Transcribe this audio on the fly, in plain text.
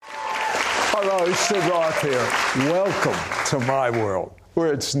Hello, Sid Roth here. Welcome to my world,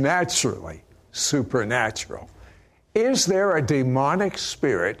 where it's naturally supernatural. Is there a demonic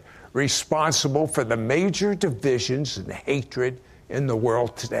spirit responsible for the major divisions and hatred in the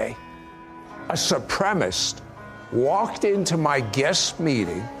world today? A supremacist walked into my guest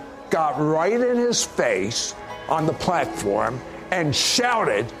meeting, got right in his face on the platform, and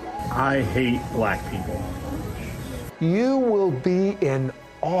shouted, "I hate black people." You will be in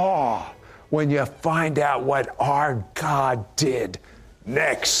awe when you find out what our God did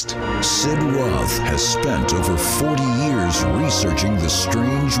next. Sid Roth has spent over 40 years researching the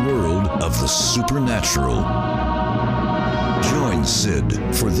strange world of the supernatural. Join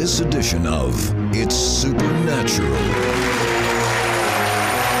Sid for this edition of It's Supernatural.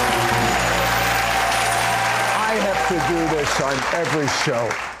 I have to do this on every show.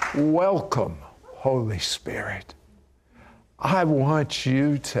 Welcome, Holy Spirit. I want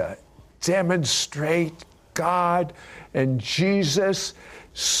you to demonstrate God and Jesus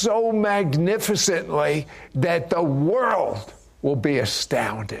so magnificently that the world will be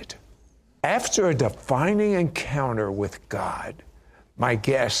astounded. After a defining encounter with God, my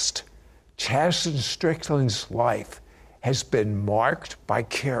guest, Chazdon Strickland's life has been marked by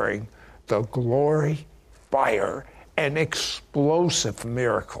carrying the glory, fire, and explosive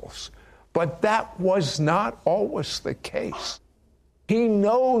miracles. But that was not always the case. He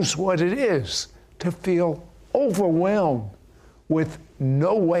knows what it is to feel overwhelmed with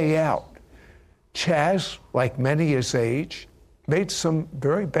no way out. Chaz, like many his age, made some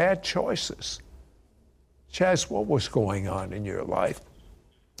very bad choices. Chaz, what was going on in your life?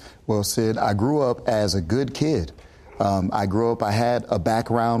 Well, Sid, I grew up as a good kid. I had a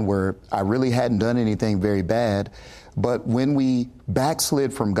background where I really hadn't done anything very bad. But when we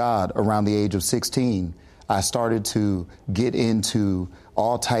backslid from God around the age of 16, I started to get into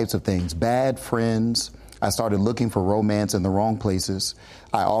all types of things, bad friends. I started looking for romance in the wrong places.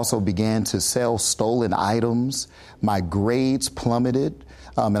 I also began to sell stolen items. My grades plummeted.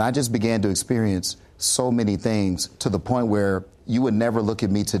 And I just began to experience so many things to the point where you would never look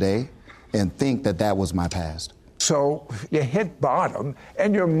at me today and think that that was my past. So you hit bottom,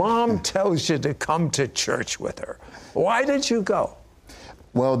 and your mom tells you to come to church with her. Why did you go?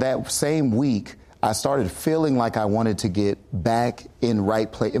 Well, that same week, I started feeling like I wanted to get back in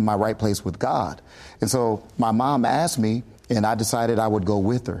my right place with God. And so my mom asked me, and I decided I would go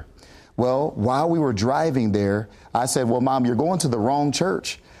with her. Well, while we were driving there, I said, "Well, Mom, you're going to the wrong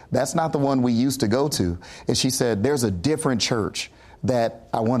church. That's not the one we used to go to." And she said, "There's a different church that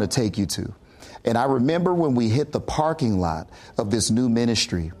I want to take you to." And I remember when we hit the parking lot of this new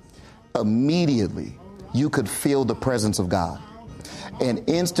ministry, immediately you could feel the presence of God. And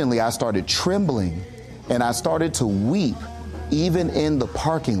instantly I started trembling and I started to weep even in the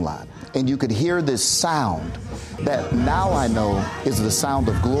parking lot. And you could hear this sound that now I know is the sound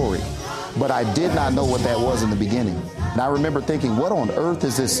of glory. But I did not know what that was in the beginning. And I remember thinking, what on earth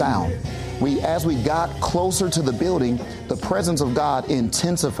is this sound? As we got closer to the building, the presence of God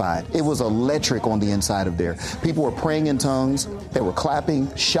intensified. It was electric on the inside of there. People were praying in tongues. They were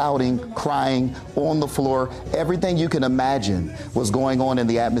clapping, shouting, crying on the floor. Everything you can imagine was going on in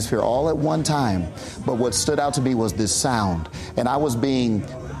the atmosphere all at one time. But what stood out to me was this sound. And I was being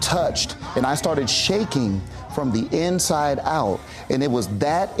touched, and I started shaking from the inside out. And it was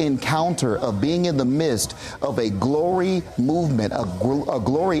that encounter of being in the midst of a glory movement, a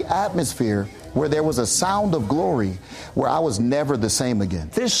glory atmosphere where there was a sound of glory where I was never the same again.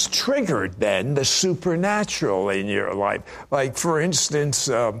 This triggered then the supernatural in your life. Like, for instance,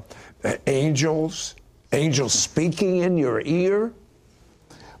 angels speaking in your ear.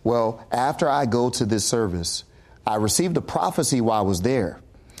 Well, after I go to this service, I received a prophecy while I was there.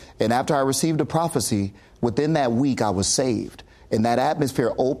 And after I received a prophecy, within that week, I was saved. And that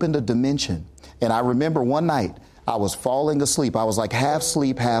atmosphere opened a dimension. And I remember one night I was falling asleep. I was like half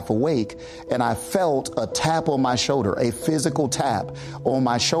asleep, half awake. And I felt a tap on my shoulder, a physical tap on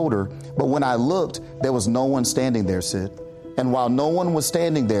my shoulder. But when I looked, there was no one standing there, Sid. And while no one was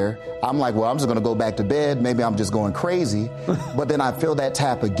standing there, I'm like, well, I'm just going to go back to bed. Maybe I'm just going crazy. But then I feel that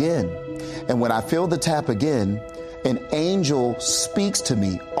tap again. And when I feel the tap again, an angel speaks to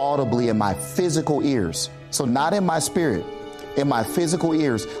me audibly in my physical ears. So not in my spirit, in my physical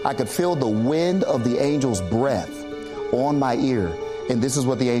ears, I could feel the wind of the angel's breath on my ear. And this is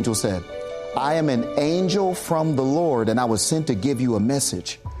what the angel said: "I am an angel from the Lord, and I was sent to give you a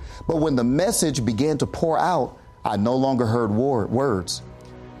message." But when the message began to pour out, I no longer heard words.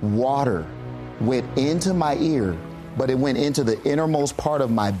 Water went into my ear, but it went into the innermost part of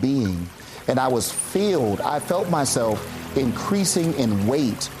my being. And I was filled. I felt myself increasing in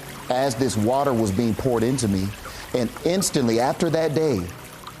weight as this water was being poured into me. And instantly after that day,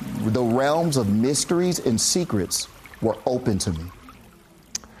 the realms of mysteries and secrets were open to me.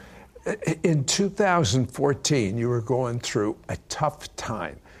 In 2014, you were going through a tough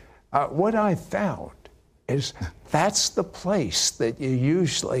time. What I found is that's the place that you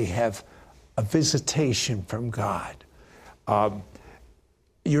usually have a visitation from God.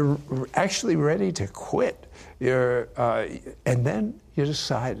 You're actually ready to quit. And then you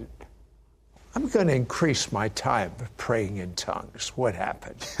decided, I'm going to increase my time of praying in tongues. What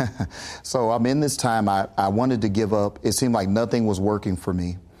happened? So I'm in this time, I wanted to give up. It seemed like nothing was working for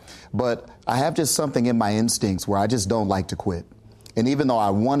me. But I have just something in my instincts where I just don't like to quit. And even though I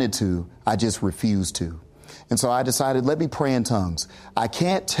wanted to, I just refused to. And so I decided, let me pray in tongues. I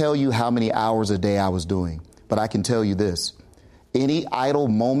can't tell you how many hours a day I was doing, but I can tell you this. Any idle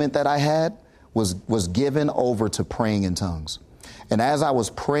moment that I had was given over to praying in tongues. And as I was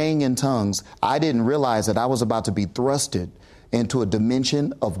praying in tongues, I didn't realize that I was about to be thrusted into a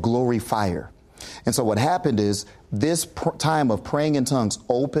dimension of glory fire. And so what happened is this time of praying in tongues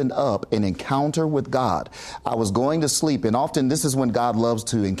opened up an encounter with God. I was going to sleep, and often this is when God loves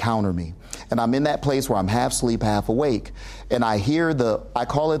to encounter me. And I'm in that place where I'm half asleep, half awake. And I hear I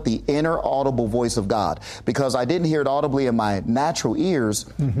call it the inner audible voice of God, because I didn't hear it audibly in my natural ears,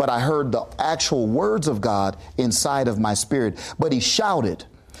 but I heard the actual words of God inside of my spirit. But he shouted,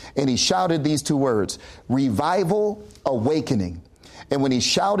 and he shouted these two words, revival, awakening. And when he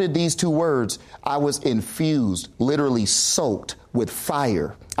shouted these two words, I was infused, literally soaked with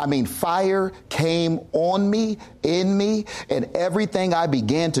fire. I mean, fire came on me, in me, and everything I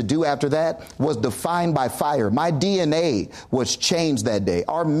began to do after that was defined by fire. My DNA was changed that day.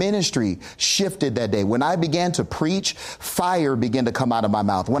 Our ministry shifted that day. When I began to preach, fire began to come out of my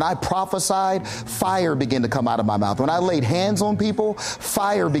mouth. When I prophesied, fire began to come out of my mouth. When I laid hands on people,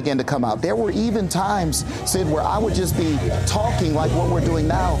 fire began to come out. There were even times, Sid, where I would just be talking like what we're doing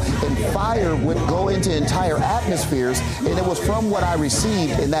now, and fire would go into entire atmospheres, and it was from what I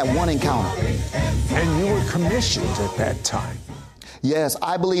received in that one encounter. And you were commissioned at that time. Yes,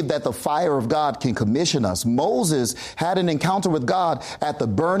 I believe that the fire of God can commission us. Moses had an encounter with God at the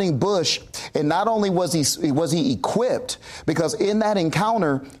burning bush, and not only was he equipped, because in that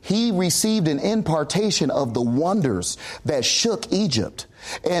encounter, he received an impartation of the wonders that shook Egypt.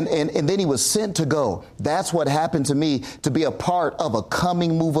 And then he was sent to go. That's what happened to me, to be a part of a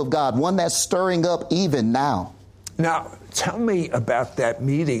coming move of God, one that's stirring up even now. Now, tell me about that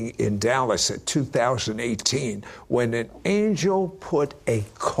meeting in Dallas in 2018 when an angel put a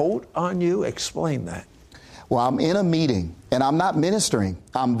coat on you. Explain that. Well, I'm in a meeting, and I'm not ministering.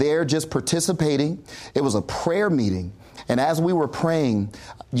 I'm there just participating. It was a prayer meeting. And as we were praying,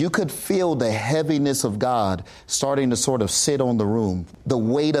 you could feel the heaviness of God starting to sort of sit on the room. The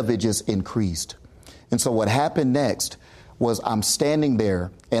weight of it just increased. And so what happened next was I'm standing there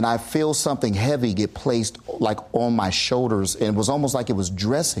and I feel something heavy get placed like on my shoulders, and it was almost like it was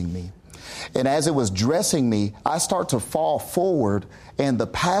dressing me. And as it was dressing me, I start to fall forward, and the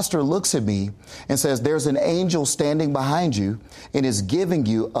pastor looks at me and says, there's an angel standing behind you and is giving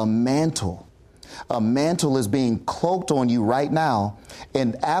you a mantle. A mantle is being cloaked on you right now.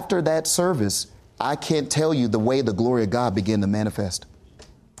 And after that service, I can't tell you the way the glory of God began to manifest.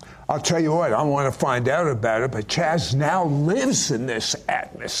 I'll tell you what, I want to find out about it, but Chaz now lives in this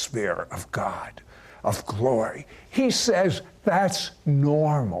atmosphere of God, of glory. He says that's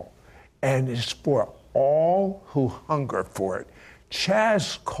normal and is for all who hunger for it.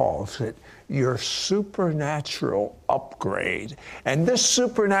 Chaz calls it your supernatural upgrade. And this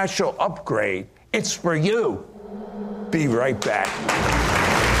supernatural upgrade, it's for you. Be right back.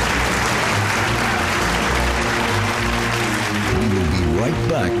 Right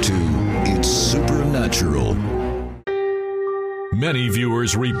back to It's Supernatural. Many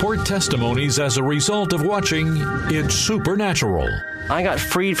viewers report testimonies as a result of watching It's Supernatural. I got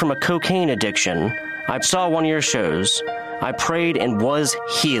freed from a cocaine addiction. I saw one of your shows. I prayed and was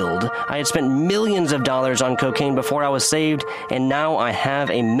healed. I had spent millions of dollars on cocaine before I was saved, and now I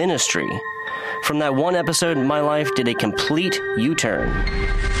have a ministry. From that one episode, my life did a complete U-turn.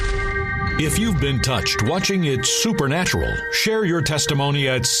 If you've been touched watching It's Supernatural, share your testimony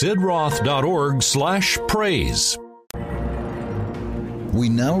at sidroth.org/praise. We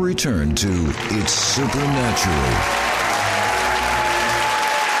now return to It's Supernatural.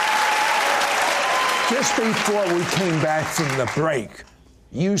 Just before we came back from the break,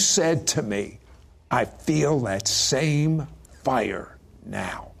 you said to me, I feel that same fire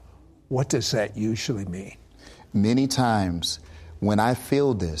now. What does that usually mean? Many times when I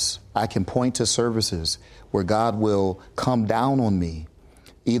feel this, I can point to services where God will come down on me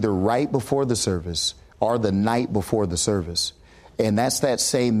either right before the service or the night before the service. And that's that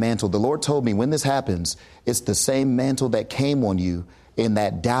same mantle. The Lord told me when this happens, it's the same mantle that came on you in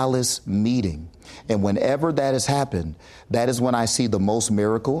that Dallas meeting. And whenever that has happened, that is when I see the most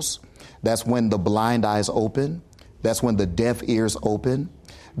miracles. That's when the blind eyes open. That's when the deaf ears open.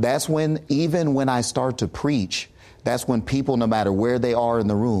 That's when, even when I start to preach, that's when people, no matter where they are in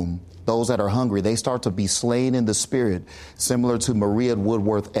the room, those that are hungry, they start to be slain in the spirit, similar to Maria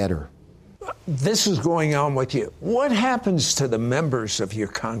Woodworth Etter. This is going on with you. What happens to the members of your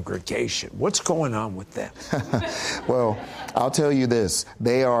congregation? What's going on with them? Well, I'll tell you this.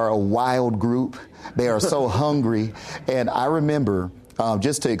 They are a wild group. They are so hungry. And I remember,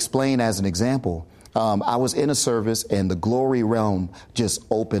 just to explain as an example, I was in a service and the glory realm just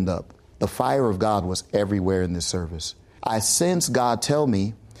opened up. The fire of God was everywhere in this service. I sensed God tell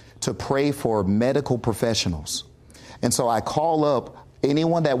me to pray for medical professionals. And so I call up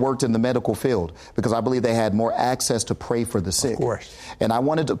anyone that worked in the medical field because I believe they had more access to pray for the sick. Of course. And I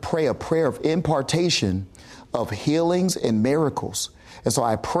wanted to pray a prayer of impartation of healings and miracles. And so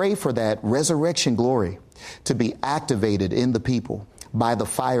I pray for that resurrection glory to be activated in the people by the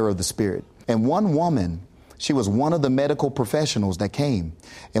fire of the Spirit. And one woman, she was one of the medical professionals that came.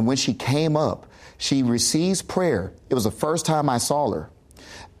 And when she came up, she receives prayer. It was the first time I saw her.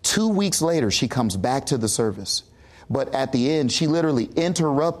 2 weeks later, she comes back to the service. But at the end, she literally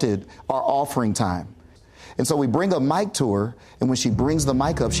interrupted our offering time. And so we bring a mic to her. And when she brings the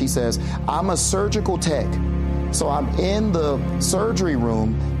mic up, she says, I'm a surgical tech. So I'm in the surgery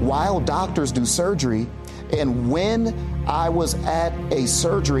room while doctors do surgery. And when I was at a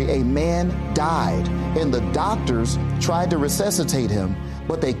surgery, a man died. And the doctors tried to resuscitate him,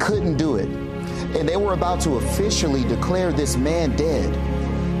 but they couldn't do it. And they were about to officially declare this man dead.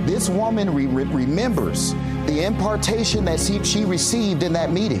 This woman remembers the impartation that she received in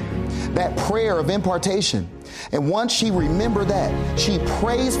that meeting, that prayer of impartation. And once she remembered that, she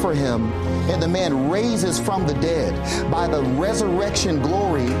prays for him, and the man raises from the dead by the resurrection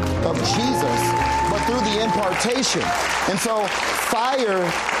glory of Jesus, but through the impartation. And so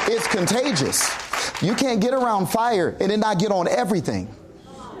fire is contagious. You can't get around fire and it not get on everything.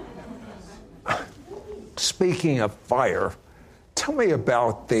 Speaking of fire, tell me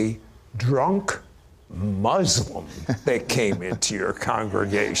about the drunk Muslim that came into your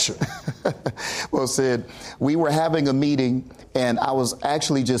congregation. Well, Sid, we were having a meeting and I was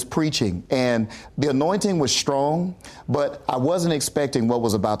actually just preaching and the anointing was strong, but I wasn't expecting what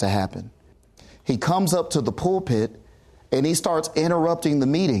was about to happen. He comes up to the pulpit and he starts interrupting the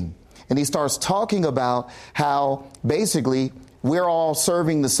meeting and he starts talking about how basically we're all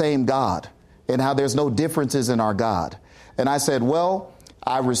serving the same God and how there's no differences in our God. And I said, well,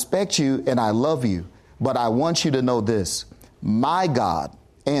 I respect you and I love you, but I want you to know this. My God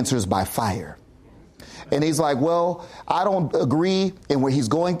answers by fire. And he's like, well, I don't agree. And where he's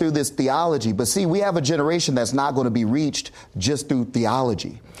going through this theology. But see, we have a generation that's not going to be reached just through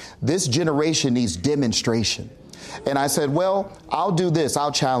theology. This generation needs demonstration. And I said, well, I'll do this.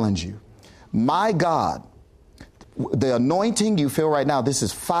 I'll challenge you. My God, the anointing you feel right now, this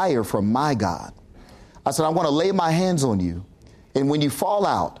is fire from my God. I said, I want to lay my hands on you. And when you fall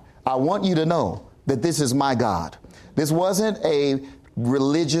out, I want you to know that this is my God. This wasn't a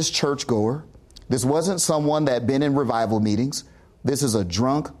religious churchgoer. This wasn't someone that had been in revival meetings. This is a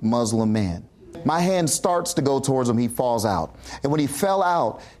drunk Muslim man. My hand starts to go towards him. He falls out. And when he fell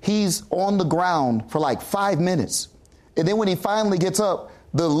out, he's on the ground for like 5 minutes. And then when he finally gets up,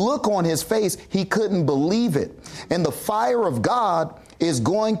 the look on his face, he couldn't believe it. And the fire of God is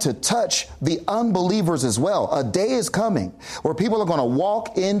going to touch the unbelievers as well. A day is coming where people are going to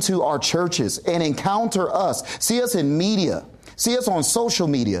walk into our churches and encounter us, see us in media, see us on social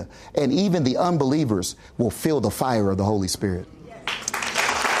media, and even the unbelievers will feel the fire of the Holy Spirit.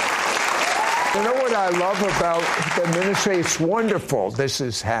 You know what I love about the ministry? It's wonderful this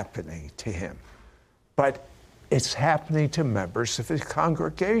is happening to him, but it's happening to members of his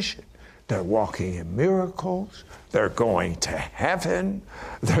congregation. They're walking in miracles. They're going to heaven.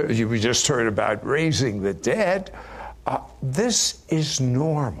 You just heard about raising the dead. This is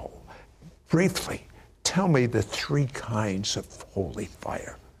normal. Briefly, tell me the 3 kinds of holy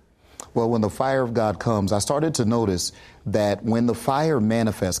fire. Well, when the fire of God comes, I started to notice that when the fire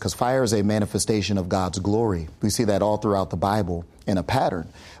manifests, because fire is a manifestation of God's glory. We see that all throughout the Bible in a pattern.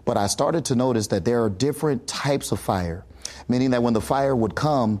 But I started to notice that there are different types of fire, meaning that when the fire would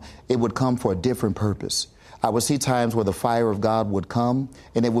come, it would come for a different purpose. I would see times where the fire of God would come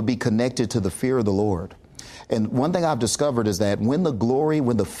and it would be connected to the fear of the Lord. And one thing I've discovered is that when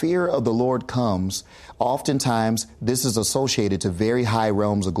the fear of the Lord comes, oftentimes this is associated to very high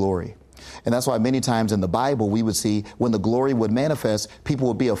realms of glory. And that's why many times in the Bible, we would see when the glory would manifest, people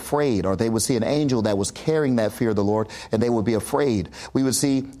would be afraid, or they would see an angel that was carrying that fear of the Lord, and they would be afraid. We would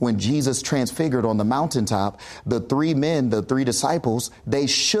see when Jesus transfigured on the mountaintop, the three disciples, they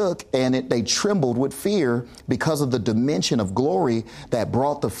shook and they trembled with fear because of the dimension of glory that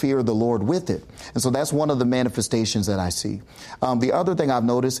brought the fear of the Lord with it. And so that's one of the manifestations that I see. The other thing I've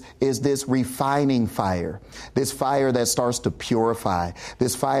noticed is this refining fire, this fire that starts to purify,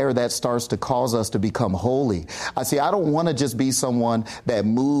 this fire that starts to cause us to become holy. I don't want to just be someone that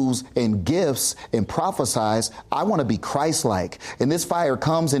moves in gifts and prophesies. I want to be Christ-like. And this fire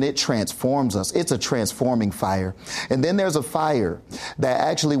comes and it transforms us. It's a transforming fire. And then there's a fire that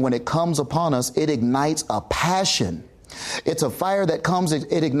actually, when it comes upon us, it ignites a passion. It's a fire that comes,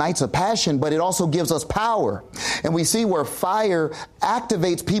 it ignites a passion, but it also gives us power. And we see where fire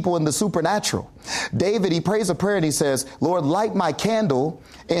activates people in the supernatural. David, he prays a prayer and he says, Lord, light my candle,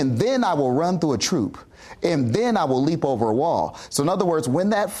 and then I will run through a troop, and then I will leap over a wall. So in other words,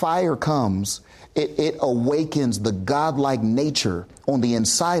 when that fire comes, it awakens the godlike nature on the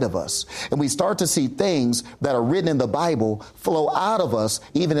inside of us. And we start to see things that are written in the Bible flow out of us,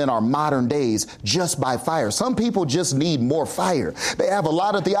 even in our modern days, just by fire. Some people just need more fire. They have a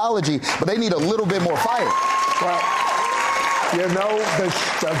lot of theology, but they need a little bit more fire. Well, you know,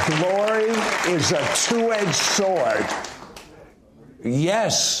 the glory is a two-edged sword.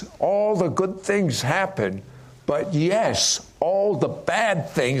 Yes, all the good things happen, but yes, all the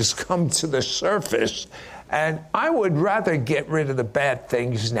bad things come to the surface. And I would rather get rid of the bad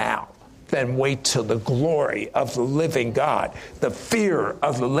things now than wait till the glory of the living God. The fear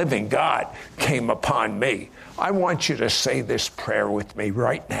of the living God came upon me. I want you to say this prayer with me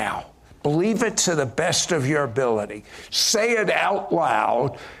right now. Believe it to the best of your ability. Say it out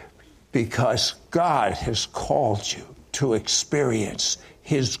loud, because God has called you to experience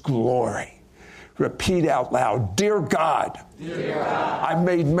His glory. Repeat out loud, Dear God, I've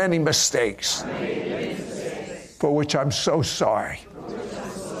made many mistakes, for which I'm so sorry.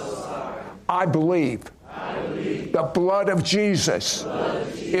 I believe the blood of Jesus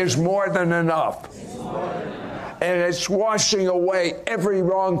is more than enough. And it's washing away every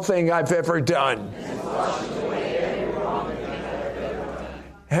wrong thing I've ever done.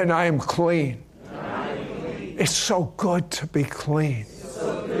 And I am clean. It's so good to be clean.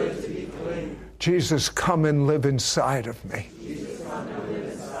 Jesus, come and live inside of me.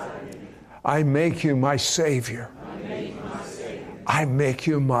 I make you my Savior. I make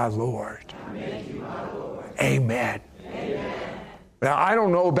you my Lord. Amen. Now, I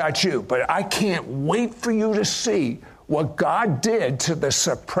don't know about you, but I can't wait for you to see what God did to the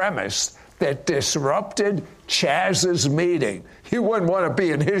supremacist that disrupted Chaz's meeting. You wouldn't want to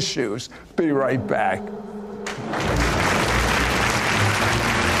be in his shoes. Be right back. We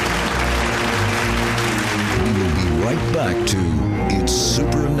will be right back to It's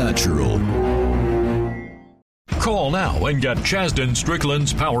Supernatural. Call now and get Chazdon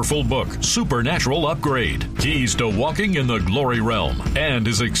Strickland's powerful book, Supernatural Upgrade, Keys to Walking in the Glory Realm, and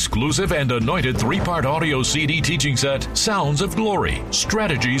his exclusive and anointed 3-part audio CD teaching set, Sounds of Glory,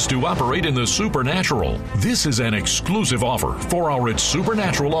 Strategies to Operate in the Supernatural. This is an exclusive offer for our It's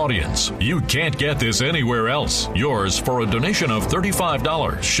Supernatural audience. You can't get this anywhere else. Yours for a donation of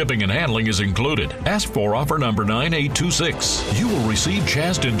 $35. Shipping and handling is included. Ask for offer number 9826. You will receive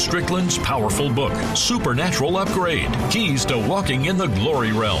Chazdon Strickland's powerful book, Supernatural Upgrade, Keys to Walking in the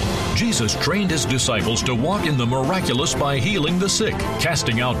Glory Realm. Jesus trained his disciples to walk in the miraculous by healing the sick,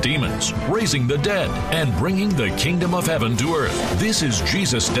 casting out demons, raising the dead, and bringing the kingdom of heaven to earth. This is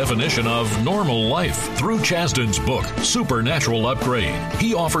Jesus' definition of normal life. Through Chazdon's book, Supernatural Upgrade,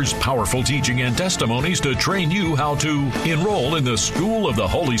 he offers powerful teaching and testimonies to train you how to enroll in the school of the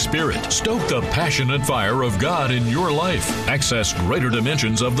Holy Spirit, stoke the passionate fire of God in your life, access greater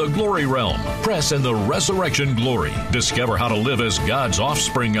dimensions of the glory realm, press in the resurrection glory, discover how to live as God's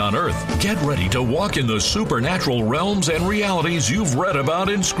offspring on earth. Get ready to walk in the supernatural realms and realities you've read about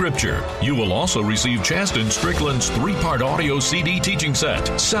in Scripture. You will also receive Chazdon Strickland's 3-part audio CD teaching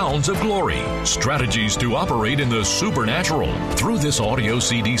set, Sounds of Glory, Strategies to Operate in the Supernatural. Through this audio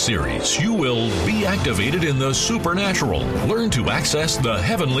CD series, you will be activated in the supernatural, learn to access the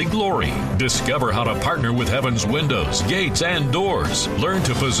heavenly glory, discover how to partner with heaven's windows, gates, and doors, learn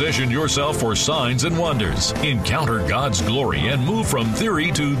to position yourself for signs and wonders, encounter God's glory, and move from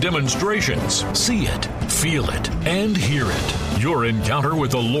theory to demonstrations. See it, feel it, and hear it. Your encounter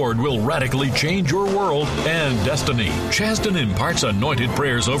with the Lord will radically change your world and destiny. Chazdon imparts anointed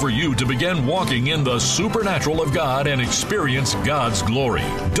prayers over you to begin walking in the supernatural of God and experience God's glory.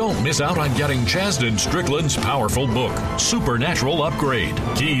 Don't miss out on getting Chazdon Strickland's powerful book, Supernatural Upgrade,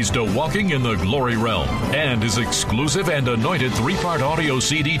 Keys to Walking in the Glory Realm, and his exclusive and anointed 3-part audio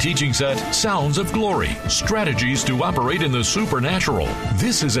CD teaching set, Sounds of Glory, Strategies to Operate in the Supernatural.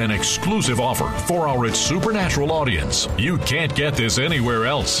 This is an exclusive offer for our It's Supernatural audience. You can't get this anywhere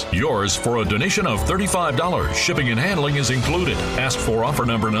else. Yours for a donation of $35. Shipping and handling is included. Ask for offer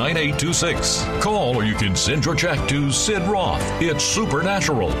number 9826. Call or you can send your check to Sid Roth. It's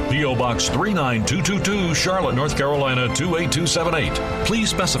Supernatural. P.O. Box 39222, Charlotte, North Carolina 28278. Please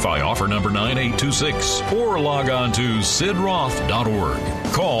specify offer number 9826 or log on to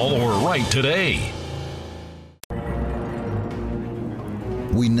sidroth.org. Call or write today.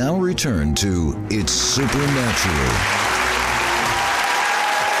 We now return to It's Supernatural.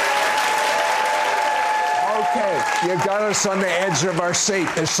 Okay, you got us on the edge of our seat.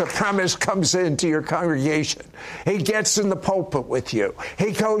 The supremacist comes into your congregation. He gets in the pulpit with you.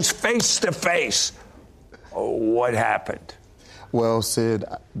 He goes face to face. Oh, what happened? Well, Sid,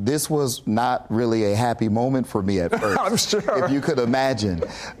 this was not really a happy moment for me at first. I'm sure. If you could imagine.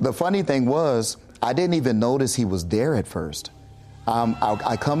 The funny thing was, I didn't even notice he was there at first.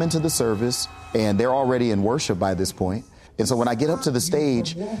 I come into the service, and they're already in worship by this point. And so when I get up to the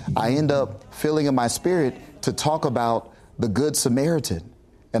stage, I end up feeling in my spirit to talk about the Good Samaritan.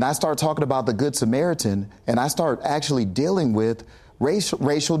 And I start talking about the Good Samaritan, and I start actually dealing with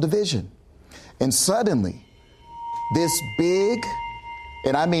racial division. And suddenly, this big,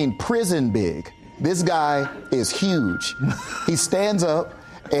 and I mean prison big, this guy is huge. He stands up,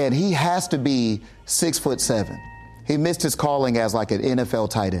 and he has to be 6'7". He missed his calling as like an NFL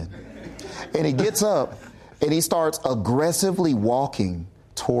tight end. And he gets up, and he starts aggressively walking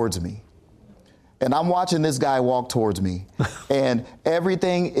towards me. And I'm watching this guy walk towards me, and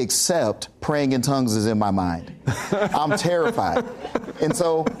everything except praying in tongues is in my mind. I'm terrified. And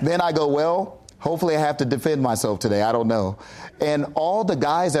so then I go, well, hopefully I have to defend myself today. I don't know. And all the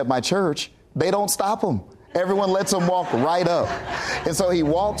guys at my church, they don't stop him. Everyone lets him walk right up. And so he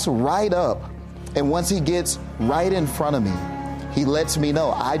walks right up. And once he gets right in front of me, he lets me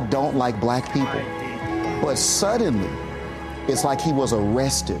know I don't like black people. But suddenly, it's like he was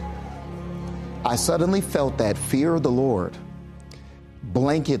arrested. I suddenly felt that fear of the Lord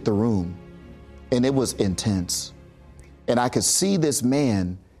blanket the room, and it was intense. And I could see this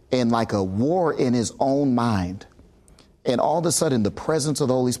man in like a war in his own mind. And all of a sudden, the presence of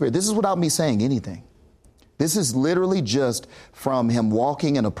the Holy Spirit, this is without me saying anything. This is literally just from him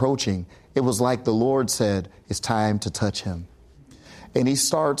walking and approaching. It was like the Lord said, it's time to touch him. And he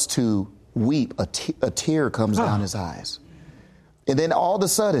starts to weep. A tear comes down his eyes. And then all of a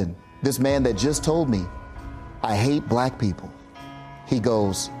sudden, this man that just told me, I hate black people, he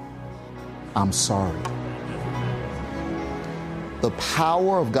goes, I'm sorry. The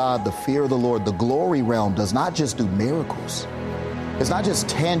power of God, the fear of the Lord, the glory realm does not just do miracles. It's not just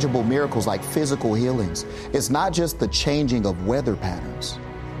tangible miracles like physical healings. It's not just the changing of weather patterns.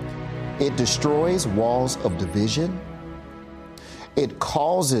 It destroys walls of division. It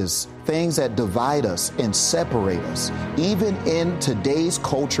causes things that divide us and separate us. Even in today's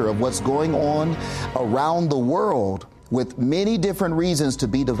culture of what's going on around the world with many different reasons to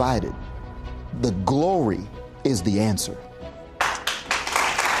be divided, the glory is the answer.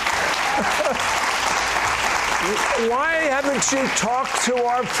 Why haven't you talked to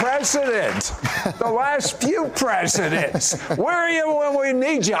our president? The last few presidents. Where are you when we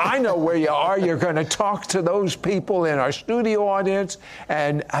need you? I know where you are. You're going to talk to those people in our studio audience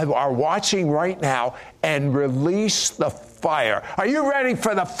and are watching right now and release the fire. Are you ready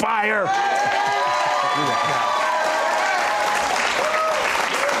for the fire?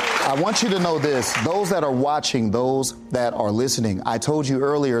 I want you to know this. Those that are watching, those that are listening, I told you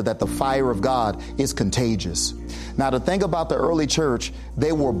earlier that the fire of God is contagious. Now, to think about the early church,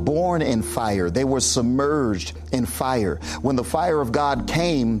 they were born in fire. They were submerged in fire. When the fire of God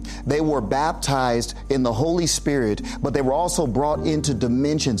came, they were baptized in the Holy Spirit, but they were also brought into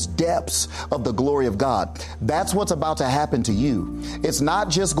dimensions, depths of the glory of God. That's what's about to happen to you. It's not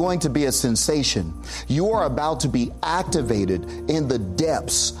just going to be a sensation. You are about to be activated in the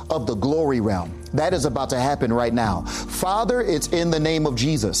depths of the glory realm. That is about to happen right now. Father, it's in the name of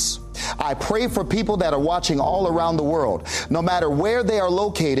Jesus. I pray for people that are watching all around the world. No matter where they are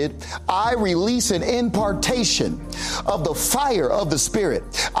located, I release an impartation of the fire of the Spirit.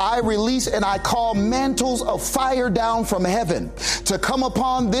 I release and I call mantles of fire down from heaven to come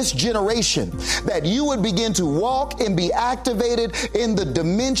upon this generation, that you would begin to walk and be activated in the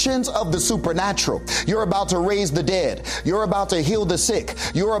dimensions of the supernatural. You're about to raise the dead. You're about to heal the sick.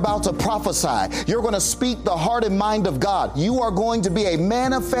 You're about to prophesy. You're going to speak the heart and mind of God. You are going to be a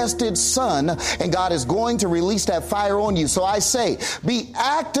manifested son, and God is going to release that fire on you. So I say, be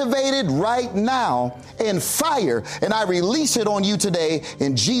activated right now in fire, and I release it on you today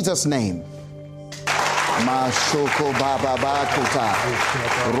in Jesus' name.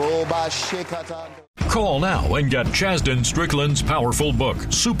 Call now and get Chazdon Strickland's powerful book,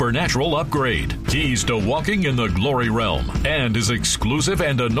 Supernatural Upgrade, Keys to Walking in the Glory Realm, and his exclusive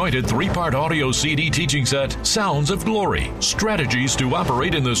and anointed 3-part audio CD teaching set, Sounds of Glory, Strategies to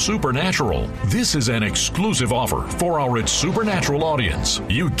Operate in the Supernatural. This is an exclusive offer for our It's Supernatural audience.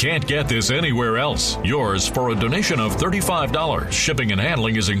 You can't get this anywhere else. Yours for a donation of $35. Shipping and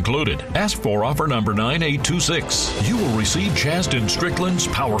handling is included. Ask for offer number 9826. You will receive Chazdon Strickland's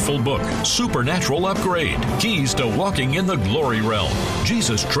powerful book, Supernatural Upgrade, Keys to Walking in the Glory Realm.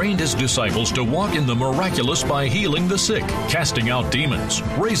 Jesus trained his disciples to walk in the miraculous by healing the sick, casting out demons,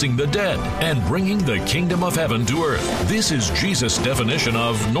 raising the dead, and bringing the kingdom of heaven to earth. This is Jesus' definition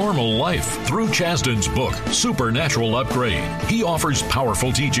of normal life. Through Chazdon's book, Supernatural Upgrade, he offers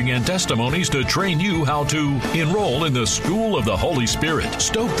powerful teaching and testimonies to train you how to enroll in the school of the Holy Spirit,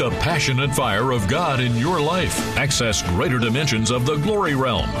 stoke the passion and fire of God in your life, access greater dimensions of the glory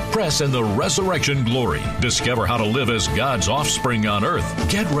realm, press in the resurrection glory, discover how to live as God's offspring on earth.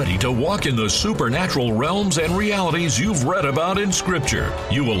 Get ready to walk in the supernatural realms and realities you've read about in Scripture.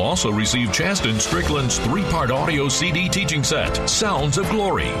 You will also receive Chazdon Strickland's 3-part audio CD teaching set, Sounds of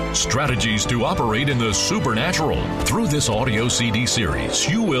Glory, Strategies to Operate in the Supernatural. Through this audio CD series,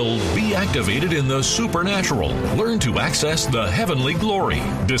 you will be activated in the supernatural, learn to access the heavenly glory,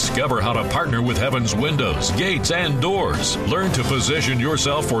 discover how to partner with heaven's windows, gates, and doors, learn to position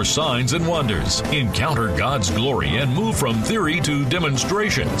yourself for signs and wonders, encounter God's glory, and move from theory to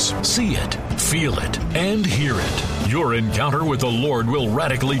demonstrations. See it, feel it, and hear it. Your encounter with the Lord will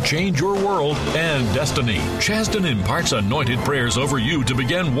radically change your world and destiny. Chazdon imparts anointed prayers over you to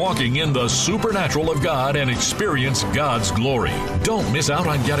begin walking in the supernatural of God and experience God's glory. Don't miss out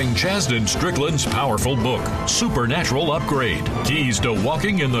on getting Chazdon Strickland's powerful book, Supernatural Upgrade, Keys to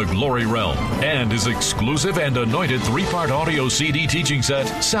Walking in the Glory Realm, and his exclusive and anointed 3-part audio CD teaching set,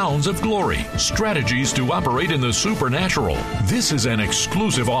 Sounds of Glory, Strategies to Operate in the Supernatural. This is an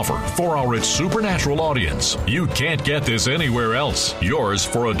exclusive offer for our It's Supernatural audience. You can't get this anywhere else. Yours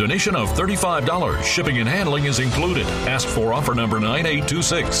for a donation of $35. Shipping and handling is included. Ask for offer number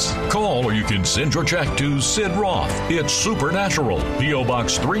 9826. Call or you can send your check to Sid Roth. It's Supernatural. P.O.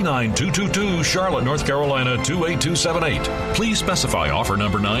 Box 39222, Charlotte, North Carolina 28278. Please specify offer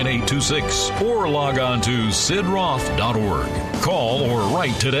number 9826 or log on to sidroth.org. Call or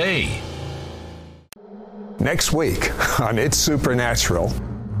write today. Next week on It's Supernatural.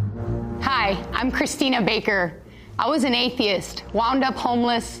 Hi, I'm Christina Baker. I was an atheist, wound up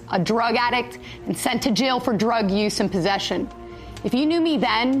homeless, a drug addict, and sent to jail for drug use and possession. If you knew me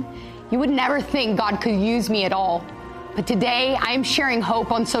then, you would never think God could use me at all. But today, I am sharing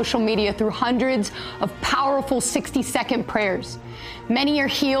hope on social media through hundreds of powerful 60-second prayers. Many are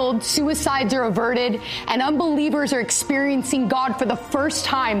healed, suicides are averted, and unbelievers are experiencing God for the first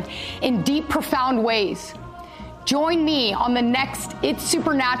time in deep, profound ways. Join me on the next It's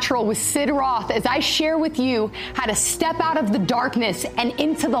Supernatural with Sid Roth as I share with you how to step out of the darkness and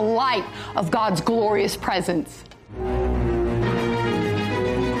into the light of God's glorious presence.